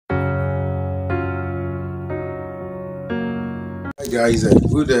Guys,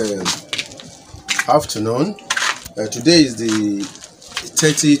 good afternoon. Today is the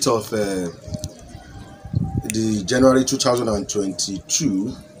 30th of the January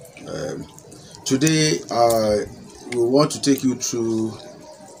 2022. Today we want to take you through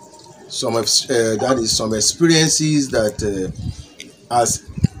some experiences that as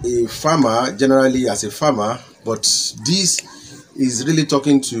a farmer, generally as a farmer, but this is really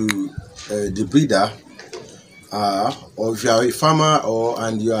talking to the breeder, or if you are a farmer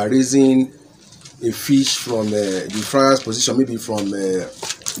and you are raising a fish from the farmer's position, maybe from the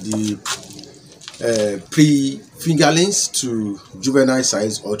pre-fingerlings to juvenile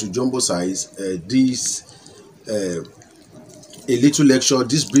size or to jumbo size. This brief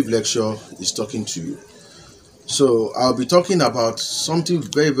lecture is talking to you. So I'll be talking about something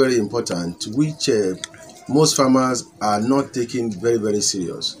very important, which most farmers are not taking very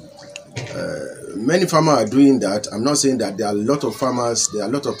serious. Many farmers are doing that. I'm not saying that there are a lot of farmers, there are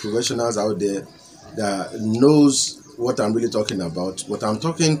a lot of professionals out there that knows what I'm really talking about, but I'm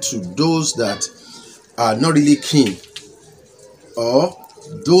talking to those that are not really keen, or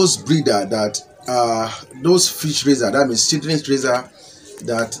those breeder that are those fish raiser, that means children's raiser,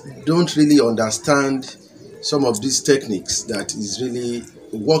 that don't really understand some of these techniques that is really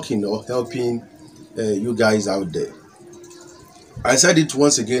working or helping you guys out there. I said it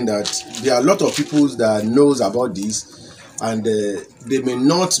once again that there are a lot of people that knows about this, and they may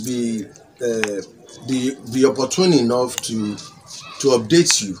not be the opportune enough to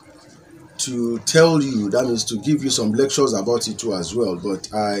update you, to tell you, that means to give you some lectures about it too as well. But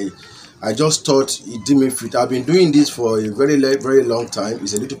I just thought it didn't fit. I've been doing this for a very long time.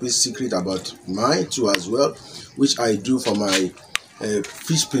 It's a little bit secret about mine too as well, which I do for my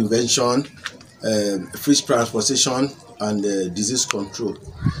fish prevention, fish transportation, and disease control.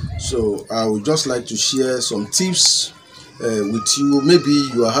 So I would just like to share some tips with you. Maybe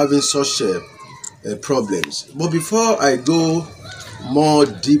you are having such problems. But before I go more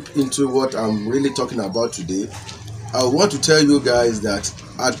deep into what I'm really talking about today, I want to tell you guys that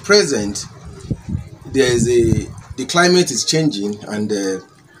at present the climate is changing, and the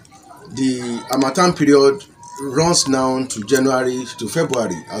Harmattan period runs now to January to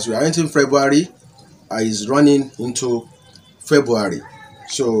February. As we are entering February, is running into February.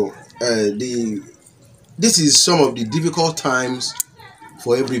 So this is some of the difficult times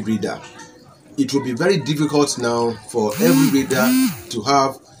for every breeder. It will be very difficult now for every breeder to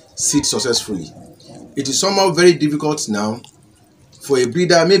have seed successfully. It is somehow very difficult now for a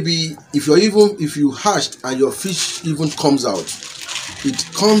breeder. Maybe if you hatched and your fish even comes out,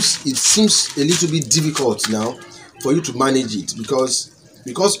 it seems a little bit difficult now for you to manage it, because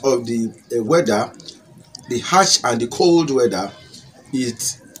of the weather, the harsh and the cold weather,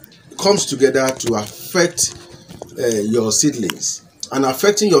 it comes together to affect your seedlings and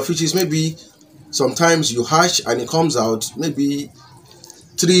affecting your fishes. Maybe sometimes you hatch and it comes out maybe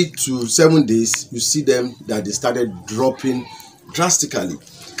 3 to 7 days, you see them that they started dropping drastically.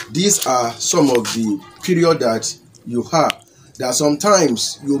 These are some of the period that you have, that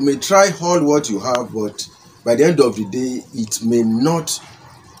sometimes you may try all what you have, but by the end of the day it may not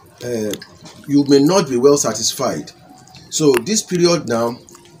you may not be well satisfied. So this period now,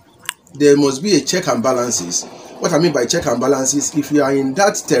 there must be a check and balances. What I mean by check and balances, if you are in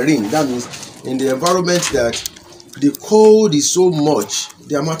that terrain, that means in the environment that the cold is so much,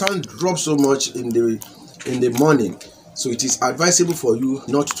 the Harmattan drops so much in the morning, so it is advisable for you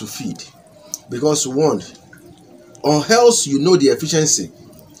not to feed, because one, or else you know the efficiency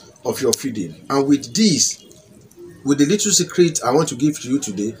of your feeding. And with this, with the little secret I want to give to you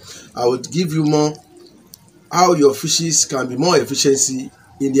today, I will give you more how your fishes can be more efficiency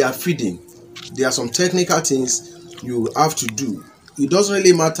in their feeding. There are some technical things you have to do. It doesn't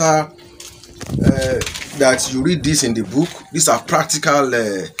really matter that you read this in the book. These are practical.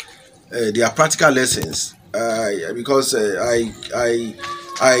 They are practical lessons. Because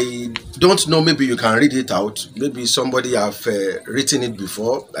I don't know. Maybe you can read it out. Maybe somebody have written it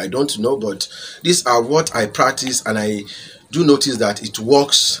before. I don't know, but these are what I practice, and I do notice that it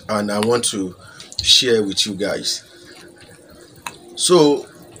works, and I want to share with you guys. So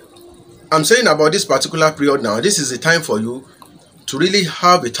I'm saying about this particular period now, this is the time for you to really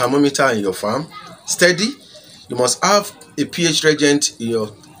have a thermometer in your farm steady. You must have a pH reagent in your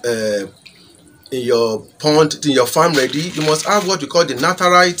pond, in your farm ready. You must have what we call the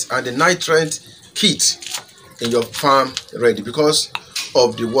Natrite and the nitrate kit in your farm ready, because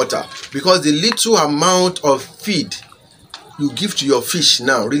of the water, because the little amount of feed you give to your fish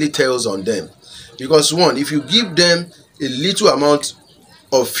now really tells on them. Because one, if you give them a little amount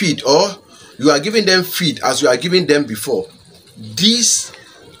of feed, or you are giving them feed as you are giving them before,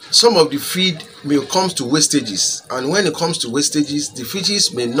 some of the feed may come to wastages, and when it comes to wastages, the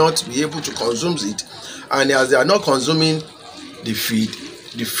fishes may not be able to consume it, and as they are not consuming the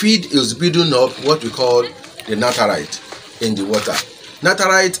feed is building up what we call the natrite in the water.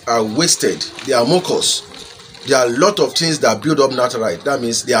 Natrite are wasted, they are mucus. There are a lot of things that build up natrite. That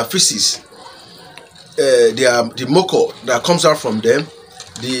means they are feces, they are the mucus that comes out from them,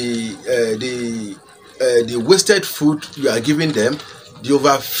 the wasted food you are giving them, the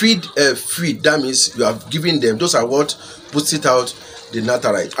overfeed feed, that means you are giving them, those are what puts it out, the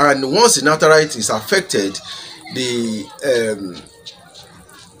natrite. And once the natrite is affected, the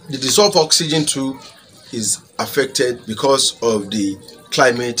dissolved oxygen too is affected because of the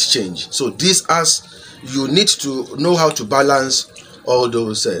climate change. So you need to know how to balance all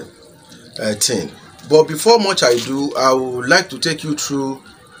those things. But before much I do, I would like to take you through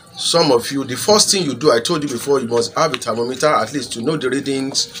some of you. The first thing you do, I told you before, you must have a thermometer at least to know the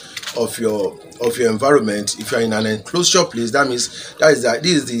readings of your environment. If you are in an enclosure place, that means this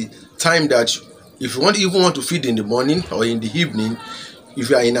is the time that if you even want to feed in the morning or in the evening, if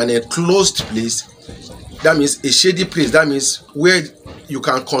you are in an enclosed place, that means a shady place, that means where you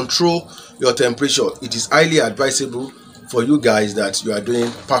can control your temperature, it is highly advisable for you guys that you are doing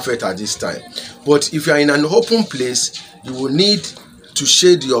perfect at this time. But if you are in an open place, you will need to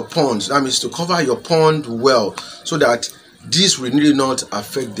shade your ponds, that means to cover your pond well, so that this will really not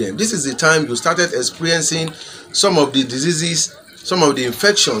affect them. This is the time you started experiencing some of the diseases, some of the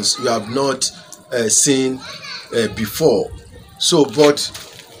infections you have not seen before. So, but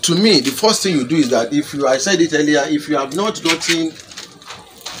to me, the first thing you do is that I said it earlier, if you have not gotten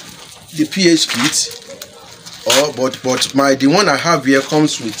the pH kit, the one I have here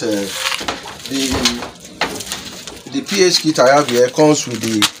comes with the pH kit I have here comes with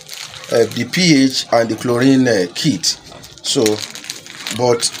the pH and the chlorine kit. So,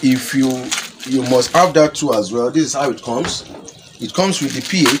 but if you must have that too as well. This is how it comes. It comes with the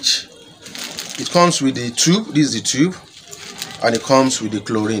pH, it comes with the tube, this is the tube, and it comes with the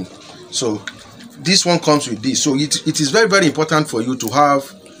chlorine. So this one comes with this. So it is very, very important for you to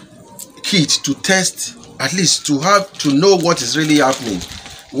have kit to test, at least to know what is really happening,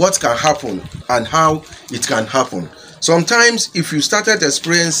 what can happen and how it can happen. Sometimes if you started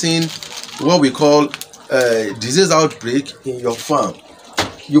experiencing what we call disease outbreak in your farm,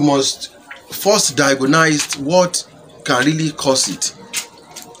 you must first diagnose what can really cause it,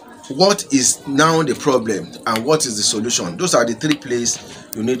 what is now the problem, and what is the solution. Those are the three places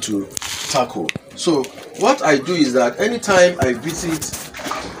you need to tackle. So what I do is that anytime I visit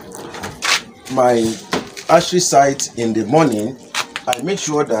my hatchery site in the morning, I make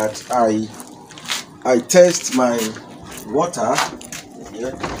sure that I test my water.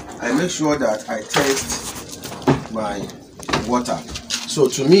 I make sure that I test my water. So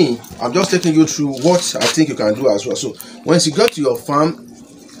to me, I'm just taking you through what I think you can do as well. So once you go to your farm,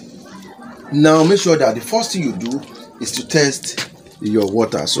 now make sure that the first thing you do is to test your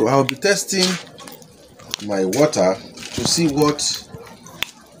water. So I'll be testing my water to see what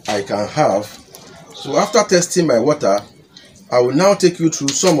I can have. So after testing my water, I will now take you through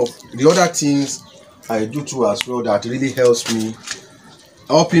some of the other things I do too as well that really helping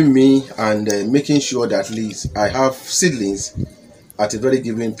me and making sure that at least I have seedlings at a very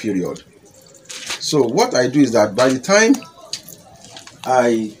given period. So what I do is that by the time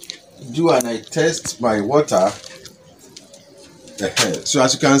I do and I test my water, so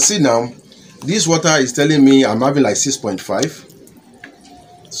as you can see now, this water is telling me I'm having like 6.5.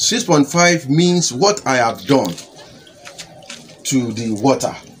 6.5 means what I have done to the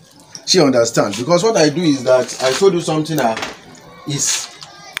water. She understands, because what I do is that I told you something is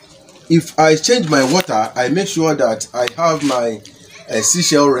if I change my water, I make sure that I have my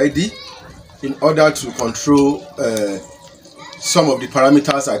seashell ready in order to control some of the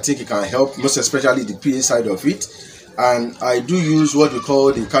parameters I think it can help, most especially the pH side of it. And I do use what we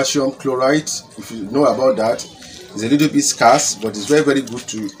call the calcium chloride. If you know about that, it's a little bit scarce, but it's very, very good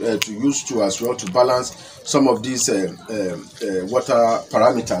to use too as well, to balance some of these water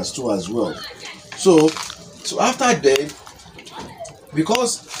parameters too as well. So after that,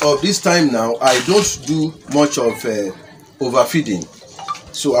 because of this time now, I don't do much of overfeeding.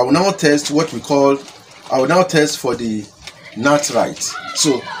 So I will now test for the nitrite.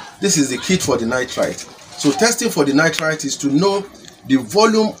 So this is the kit for the nitrite. So testing for the nitrite is to know the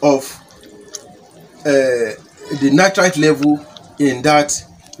volume of the nitrite level in that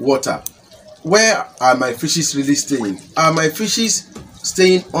water. Where are my fishes really staying? Are my fishes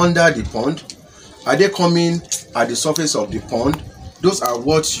staying under the pond? Are they coming at the surface of the pond? Those are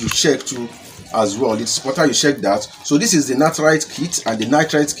what you check to as well. It's important you check that. So this is the nitrite kit and the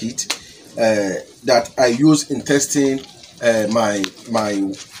nitrite kit that I use in testing my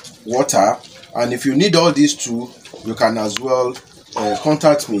water. And if you need all these two, you can as well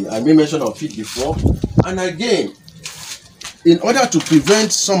contact me. I made mention of it before. And again, in order to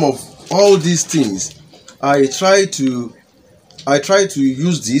prevent some of all these things, I try to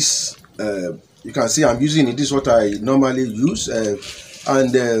use this. You can see I'm using it. This is what I normally use.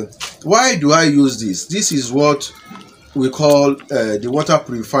 Why do I use this? This is what we call the water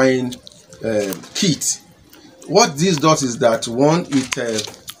purifying kit. What this does is that, one, it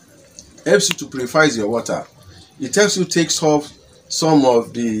helps you to purify your water. It helps you take off some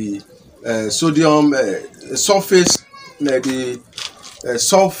of the sodium sulfate,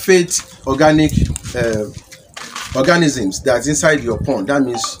 sulfate organic organisms that's inside your pond. That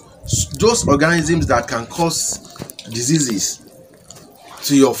means those organisms that can cause diseases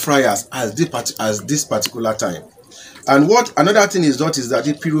to your fryers at this particular time. And what another thing is that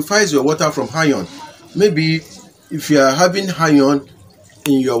it purifies your water from iron. Maybe if you are having iron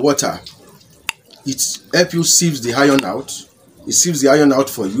in your water, it helps you sieve the iron out. It sieves the iron out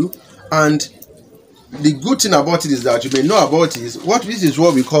for you. And the good thing about it is that you may know about is this is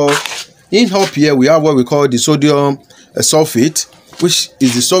what we call, in up here we have what we call the sodium sulfate, which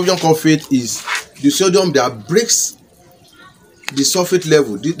is the sodium sulfate is the sodium that breaks the sulfate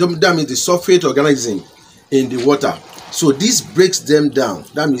level. That means the sulfate organism in the water. So this breaks them down.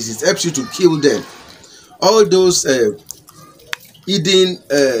 That means it helps you to kill them. All those hidden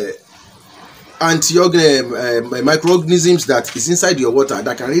microorganisms that is inside your water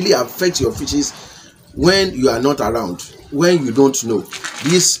that can really affect your fishes when you are not around, when you don't know.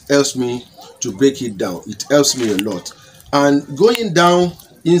 This helps me to break it down. It helps me a lot. And going down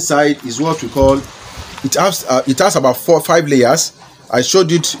inside is what we call, it has about 4 or 5 layers. I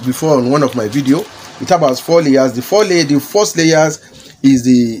showed it before on one of my video. It has about 4 layers. The first layers is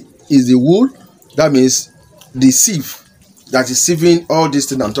the wool. That means the sieve that is sieving all these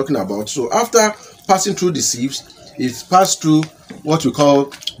things I'm talking about. So after passing through the sieves, it passed through what we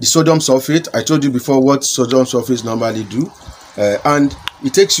call the sodium sulfate. I told you before what sodium sulfates normally do, and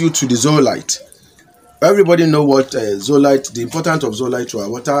it takes you to the zeolite. Everybody know what zeolite, the importance of zeolite to our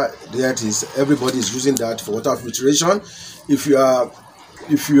water. That is, everybody is using that for water filtration. If you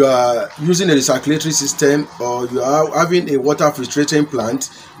are using a recirculatory system, or you are having a water filtration plant,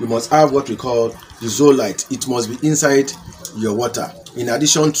 you must have what we call the zeolite. It must be inside your water, in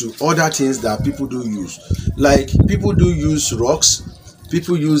addition to other things that people do use. Like people do use rocks,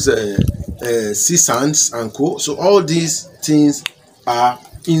 people use sea sands and co. So all these things are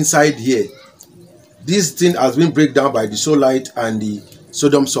inside here. This thing has been break down by the zeolite and the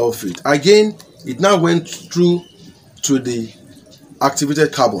sodium sulfate. Again, it now went through to the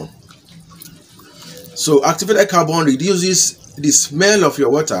activated carbon. So activated carbon reduces the smell of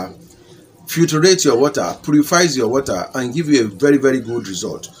your water, filtrates your water, purifies your water, and give you a very, very good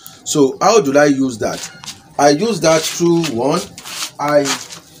result. So how do I use that? I use that through one. By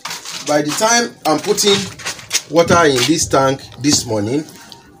the time I'm putting water in this tank this morning,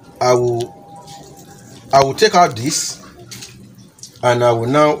 I will take out this and I will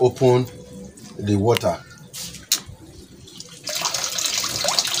now open the water.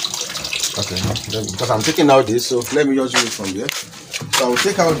 Okay, because I'm taking out this, so let me just use it from here. So I will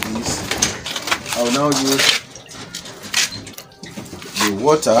take out this. I will now use the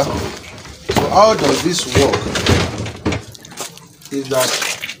water. So how does this work? Is that,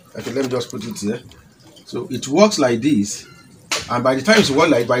 okay, let me just put it here. So it works like this, and by the time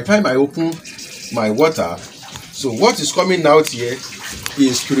I open my water, so what is coming out here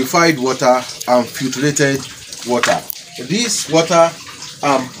is purified water and filtrated water. This water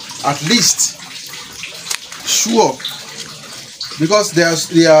at least sure, because there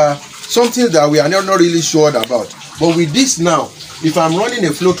are some things that we are not really sure about. But with this now, if I'm running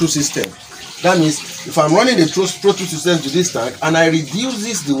a flow through system, that means if I'm running a flow through system to this tank and I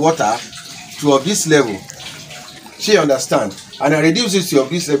reduce the water to of this level, she understand, and I reduce it to of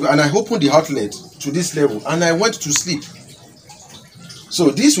this level, and I open the outlet to this level, and I went to sleep. So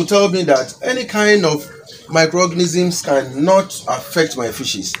this will tell me that any kind of microorganisms cannot affect my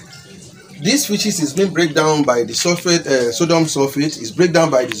fishes. These fishes is being break down by the sulfate, sodium sulfate, is break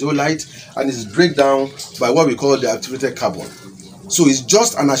down by the zeolite, and is break down by what we call the activated carbon. So it's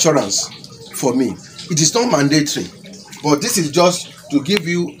just an assurance for me. It is not mandatory, but this is just to give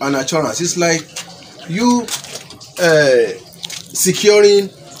you an assurance. It's like you securing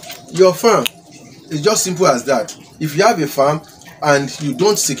your farm. It's just simple as that. If you have a farm and you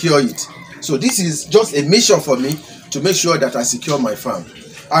don't secure it, so this is just a mission for me to make sure that I secure my farm.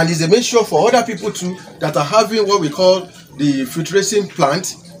 and is a mixture for other people too that are having what we call the filtration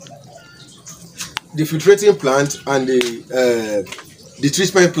plant, and the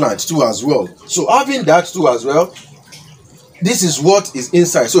treatment plant too as well. So having that too as well, this is what is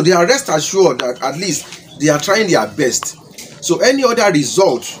inside. So they are rest assured that at least they are trying their best. So any other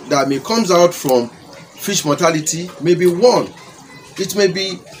result that may comes out from fish mortality may be one. It may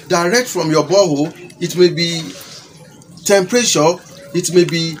be direct from your borehole, it may be temperature, it may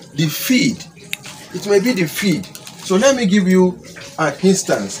be the feed. It may be the feed. So let me give you an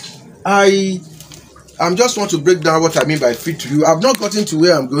instance. I'm just want to break down what I mean by feed to you. I've not gotten to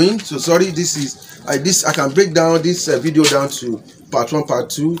where I'm going, so sorry. I can break down this video down to part 1, part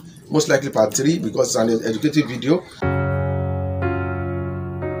 2, most likely part 3, because it's an educative video.